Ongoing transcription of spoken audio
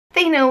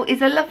Phenol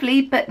is a lovely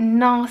but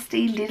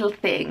nasty little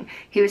thing.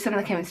 Here is some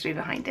of the chemistry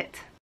behind it.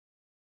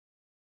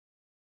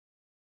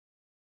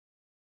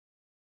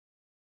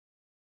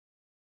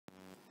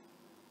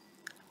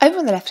 Over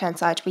on the left hand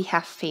side we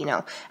have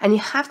phenol, and you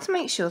have to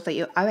make sure that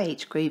your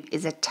OH group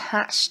is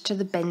attached to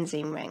the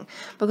benzene ring,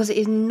 because if it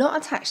is not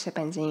attached to the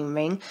benzene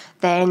ring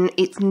then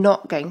it's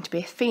not going to be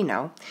a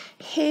phenol.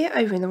 Here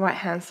over in the right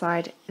hand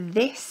side,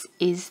 this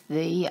is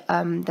the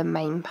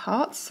main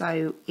part,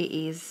 so it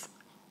is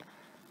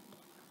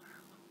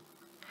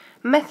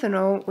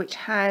methanol which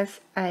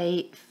has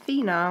a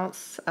phenol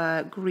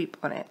group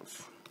on it.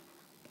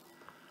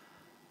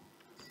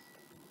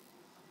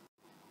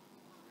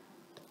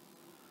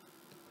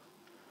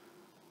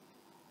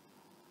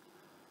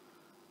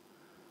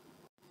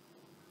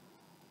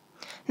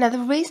 Now the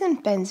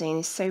reason benzene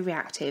is so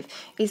reactive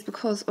is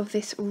because of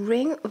this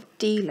ring of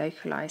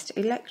delocalized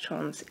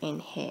electrons in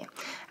here.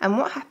 And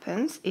what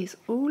happens is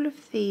all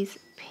of these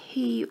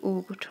p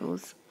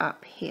orbitals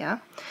up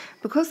here,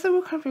 because they're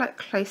all kind of like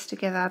close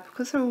together,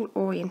 because they're all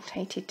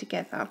orientated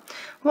together,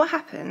 what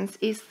happens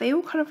is they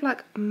all kind of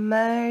like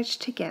merge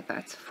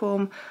together to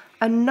form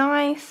a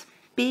nice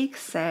big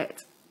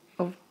set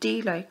of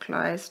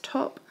delocalized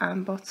top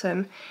and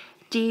bottom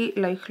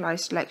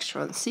delocalized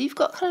electrons. So you've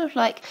got kind of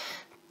like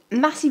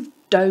massive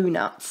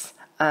donuts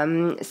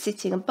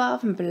sitting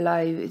above and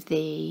below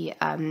the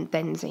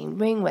benzene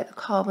ring where the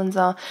carbons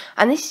are,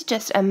 and this is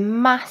just a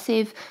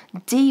massive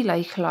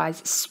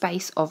delocalized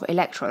space of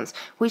electrons,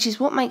 which is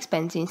what makes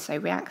benzene so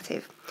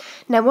reactive.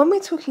 Now when we're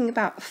talking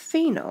about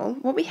phenol,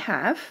 what we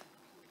have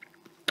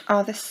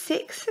are the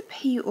 6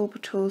 p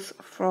orbitals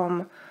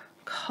from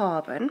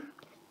carbon,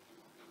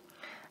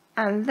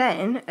 and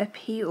then a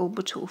p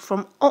orbital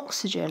from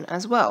oxygen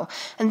as well,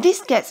 and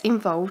this gets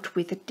involved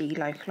with the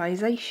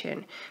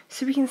delocalization.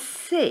 So we can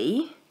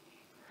see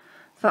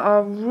that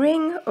our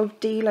ring of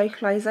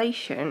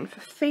delocalization for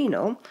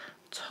phenol,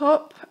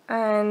 top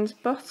and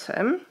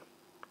bottom,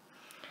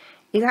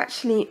 is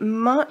actually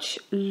much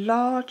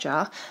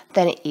larger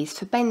than it is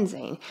for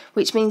benzene,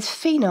 which means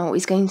phenol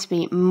is going to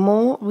be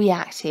more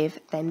reactive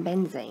than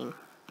benzene.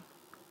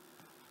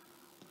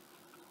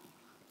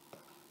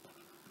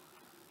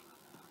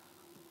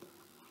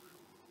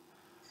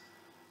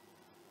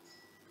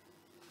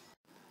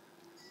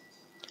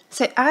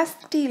 So as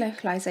the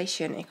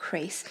delocalization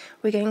increases,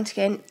 we're going to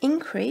get an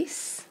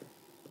increase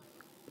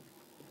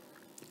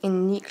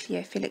in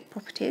nucleophilic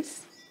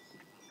properties.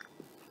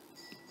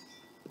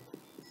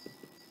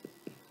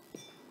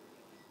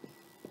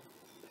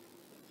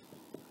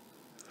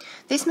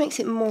 This makes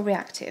it more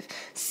reactive.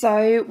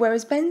 So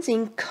whereas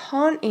benzene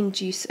can't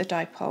induce a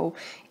dipole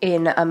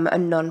in a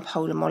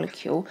non-polar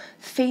molecule,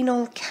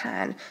 phenol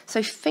can.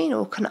 So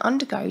phenol can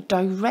undergo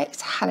direct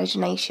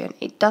halogenation.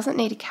 It doesn't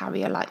need a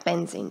carrier like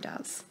benzene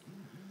does.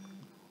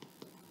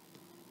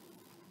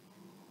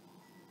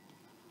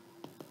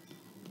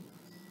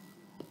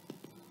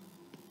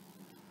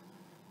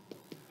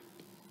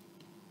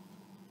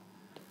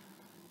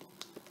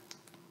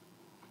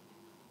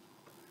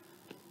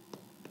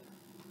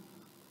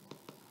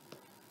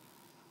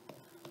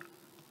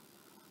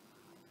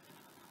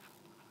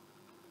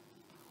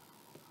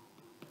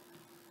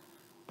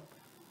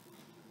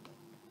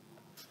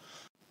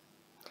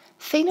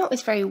 Phenol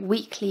is very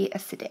weakly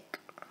acidic.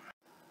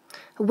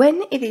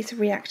 When it is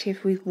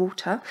reactive with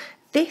water,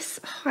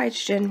 this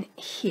hydrogen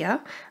here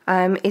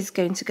is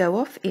going to go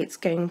off, it's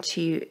going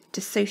to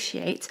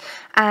dissociate,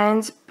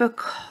 and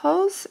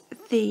because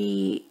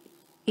the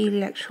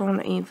electron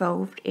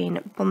involved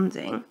in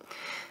bonding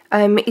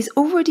is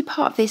already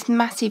part of this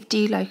massive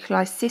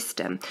delocalized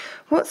system,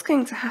 what's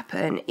going to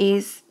happen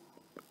is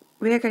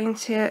we're going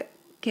to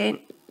get an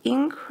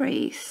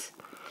increase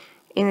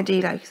in the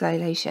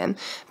delocalization,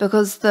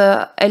 because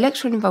the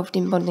electron involved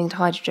in bonding to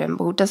hydrogen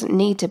doesn't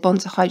need to bond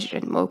to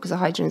hydrogen anymore because the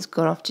hydrogen's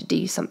gone off to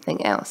do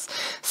something else.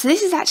 So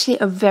this is actually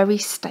a very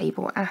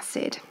stable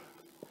acid,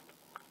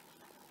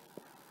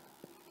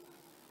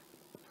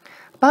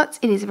 but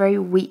it is a very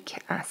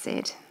weak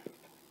acid.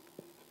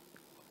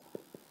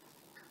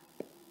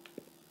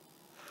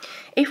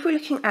 If we're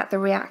looking at the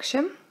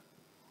reaction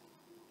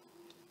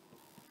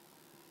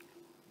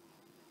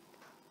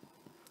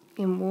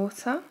in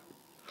water,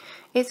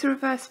 it's a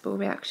reversible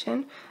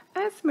reaction,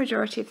 as the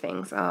majority of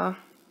things are.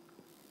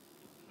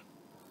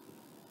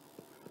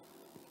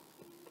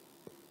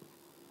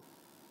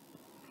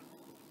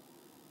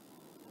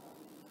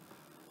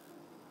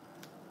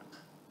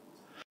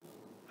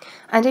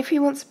 And if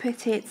you want to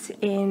put it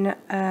in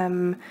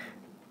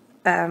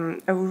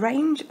a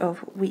range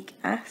of weak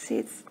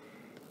acids,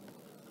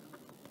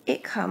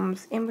 it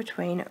comes in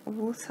between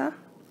water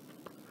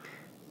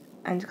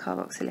and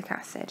carboxylic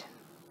acid.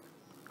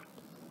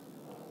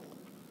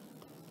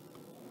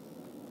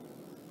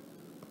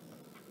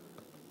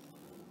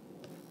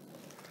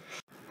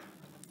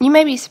 You you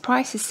may be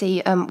surprised to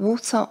see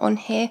water on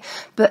here,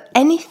 but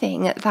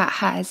anything that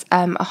has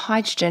a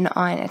hydrogen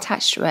ion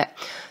attached to it,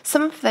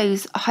 some of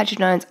those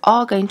hydrogen ions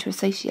are going to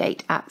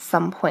associate at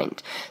some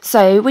point.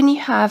 So when you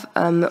have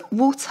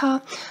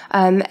water,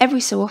 every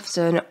so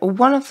often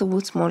one of the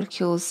water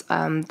molecules,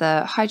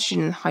 the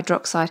hydrogen and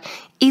hydroxide,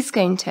 is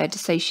going to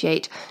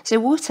dissociate. So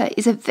water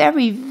is a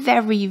very,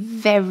 very,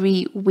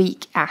 very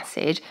weak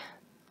acid.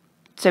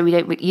 So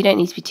you don't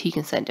need to be too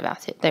concerned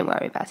about it. Don't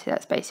worry about it.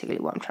 That's basically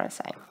what I'm trying to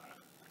say.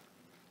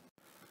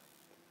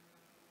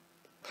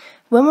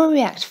 When we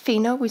react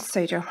phenol with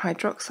sodium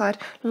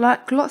hydroxide,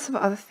 like lots of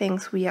other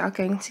things, we are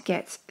going to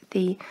get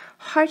the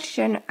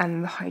hydrogen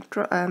and the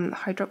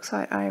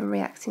hydroxide ion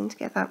reacting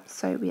together.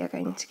 So we are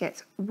going to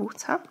get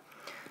water.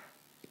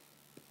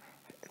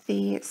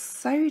 The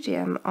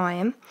sodium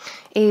ion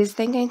is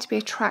then going to be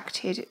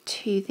attracted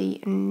to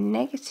the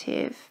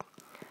negative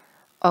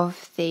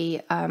of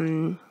the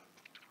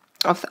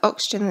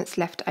oxygen that's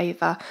left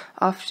over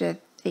after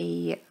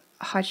the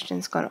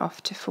hydrogen's gone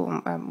off to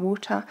form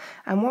water,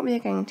 and what we are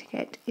going to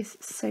get is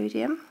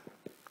sodium,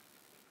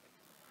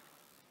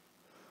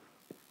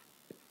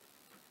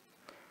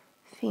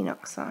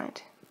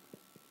 phenoxide,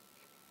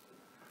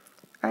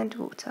 and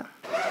water.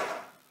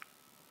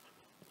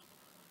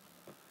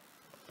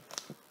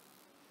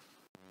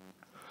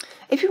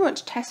 If you want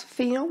to test for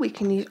phenol, we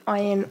can use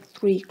iron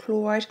 3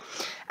 chloride,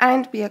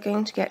 and we are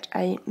going to get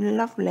a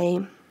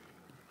lovely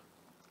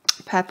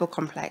purple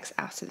complex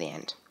out of the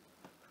end.